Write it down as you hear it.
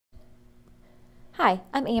Hi,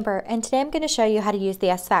 I'm Amber, and today I'm going to show you how to use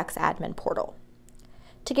the Sfax Admin portal.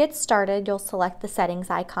 To get started, you'll select the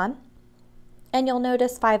settings icon, and you'll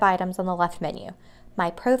notice 5 items on the left menu: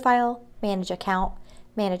 My Profile, Manage Account,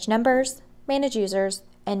 Manage Numbers, Manage Users,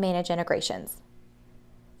 and Manage Integrations.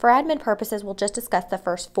 For admin purposes, we'll just discuss the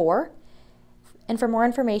first 4, and for more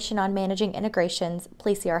information on managing integrations,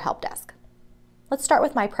 please see our help desk. Let's start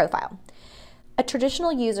with My Profile. A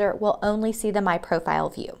traditional user will only see the My Profile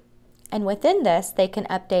view. And within this, they can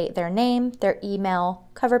update their name, their email,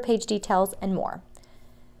 cover page details, and more.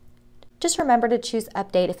 Just remember to choose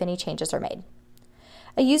Update if any changes are made.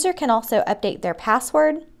 A user can also update their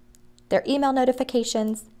password, their email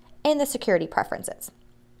notifications, and the security preferences.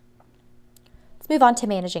 Let's move on to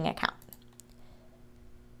Managing Account.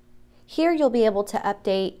 Here you'll be able to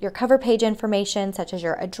update your cover page information such as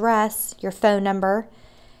your address, your phone number.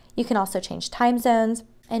 You can also change time zones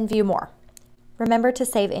and view more. Remember to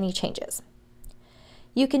save any changes.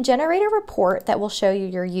 You can generate a report that will show you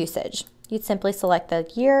your usage. You'd simply select the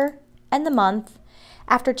year and the month.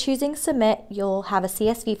 After choosing Submit, you'll have a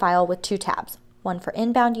CSV file with 2 tabs, one for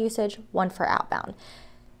inbound usage, one for outbound.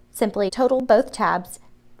 Simply total both tabs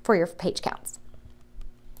for your page counts.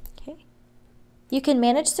 Okay. You can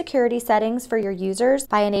manage security settings for your users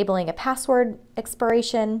by enabling a password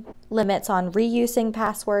expiration, limits on reusing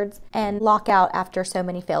passwords, and lockout after so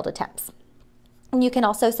many failed attempts. And you can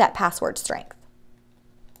also set password strength.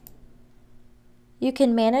 You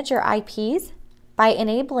can manage your IPs by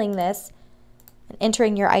enabling this and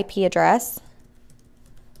entering your IP address.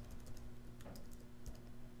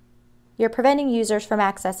 You're preventing users from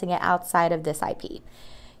accessing it outside of this IP.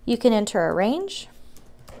 You can enter a range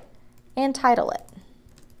and title it.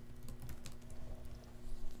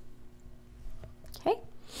 Okay.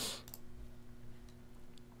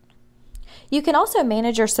 You can also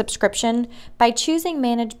manage your subscription by choosing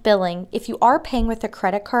Manage Billing. If you are paying with a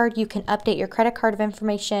credit card, you can update your credit card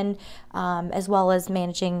information as well as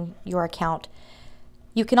managing your account.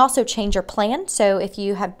 You can also change your plan. So if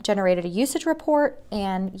you have generated a usage report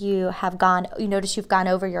and you notice you've gone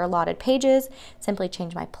over your allotted pages, simply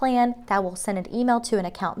change my plan. That will send an email to an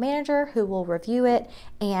account manager who will review it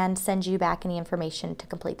and send you back any information to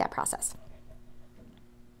complete that process.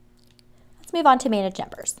 Let's move on to Manage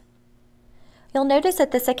Numbers. You'll notice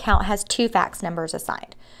that this account has 2 fax numbers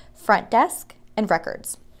assigned: Front Desk and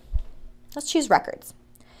Records. Let's choose Records.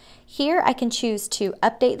 Here I can choose to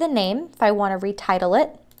update the name if I want to retitle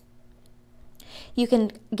it. You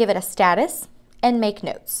can give it a status and make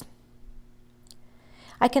notes.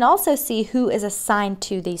 I can also see who is assigned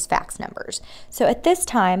to these fax numbers. So at this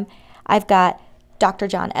time, I've got Dr.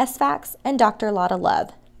 John S. Fax and Dr. Lotta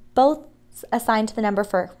Love, both assigned to the number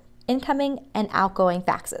for incoming and outgoing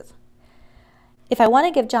faxes. If I want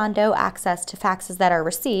to give John Doe access to faxes that are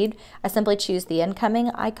received, I simply choose the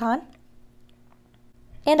incoming icon,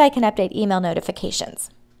 and I can update email notifications.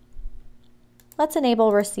 Let's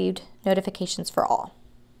enable received notifications for all.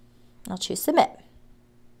 I'll choose Submit.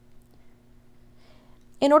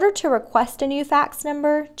 In order to request a new fax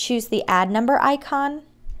number, choose the Add Number icon,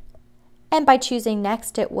 and by choosing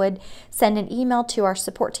Next, it would send an email to our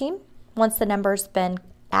support team. Once the number's been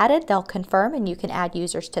added, they'll confirm and you can add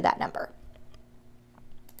users to that number.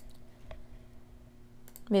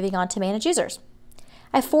 Moving on to Manage Users.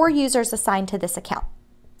 I have 4 users assigned to this account: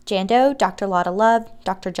 Jan Doe, Dr. Lotta Love,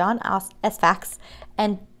 Dr. John S. Fax,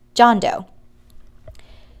 and John Doe.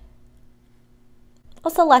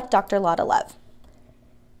 I'll select Dr. Lotta Love.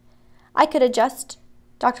 I could adjust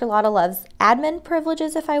Dr. Lotta Love's admin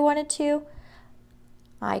privileges if I wanted to.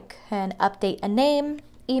 I can update a name,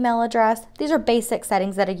 email address. These are basic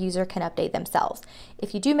settings that a user can update themselves.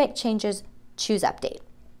 If you do make changes, choose Update.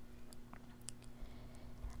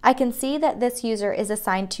 I can see that this user is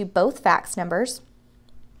assigned to both fax numbers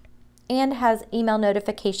and has email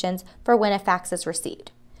notifications for when a fax is received.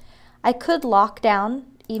 I could lock down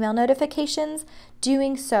email notifications.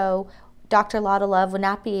 Doing so, Dr. Lotta Love would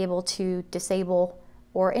not be able to disable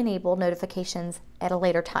or enable notifications at a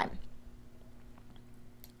later time.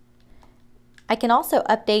 I can also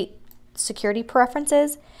update security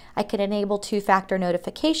preferences. I can enable 2-factor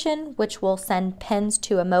notification, which will send pins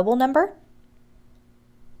to a mobile number.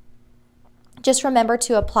 Just remember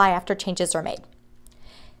to apply after changes are made.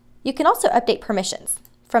 You can also update permissions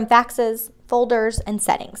from faxes, folders, and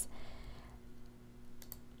settings.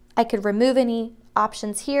 I could remove any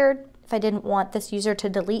options here. If I didn't want this user to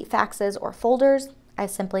delete faxes or folders, I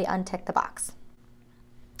simply untick the box.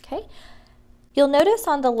 Okay. You'll notice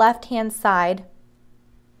on the left-hand side,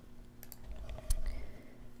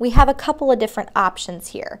 we have a couple of different options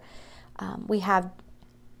here. We have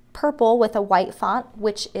purple with a white font,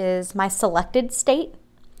 which is my selected state.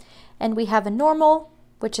 And we have a normal,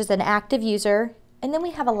 which is an active user, and then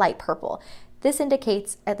we have a light purple. This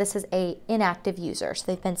indicates that this is an inactive user, so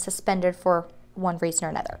they've been suspended for one reason or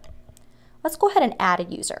another. Let's go ahead and add a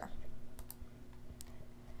user.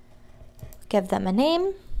 Give them a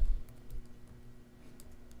name.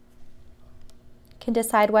 Can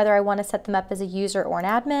decide whether I want to set them up as a user or an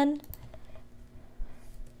admin.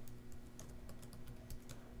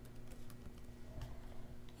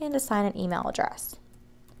 And assign an email address.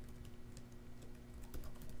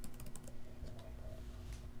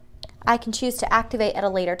 I can choose to activate at a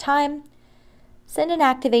later time, send an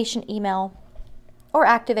activation email, or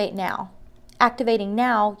activate now. Activating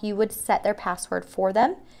now, you would set their password for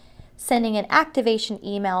them. Sending an activation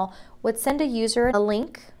email would send a user a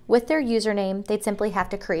link with their username. They'd simply have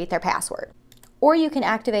to create their password. Or you can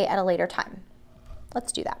activate at a later time.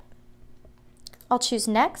 Let's do that. I'll choose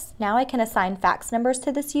next. Now I can assign fax numbers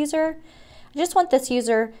to this user. I just want this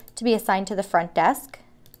user to be assigned to the front desk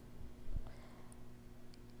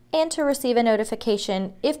and to receive a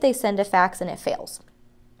notification if they send a fax and it fails.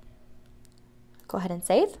 Go ahead and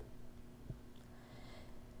save.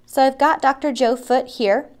 So I've got Dr. Joe Foote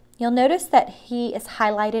here. You'll notice that he is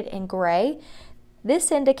highlighted in gray.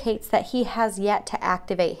 This indicates that he has yet to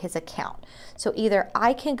activate his account. So either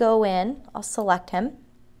I can go in, I'll select him,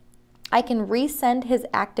 I can resend his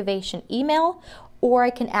activation email, or I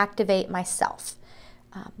can activate myself.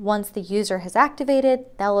 Once the user has activated,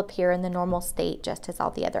 they'll appear in the normal state just as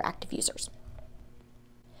all the other active users.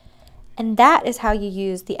 And that is how you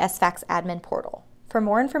use the Sfax Admin portal. For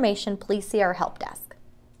more information, please see our help desk.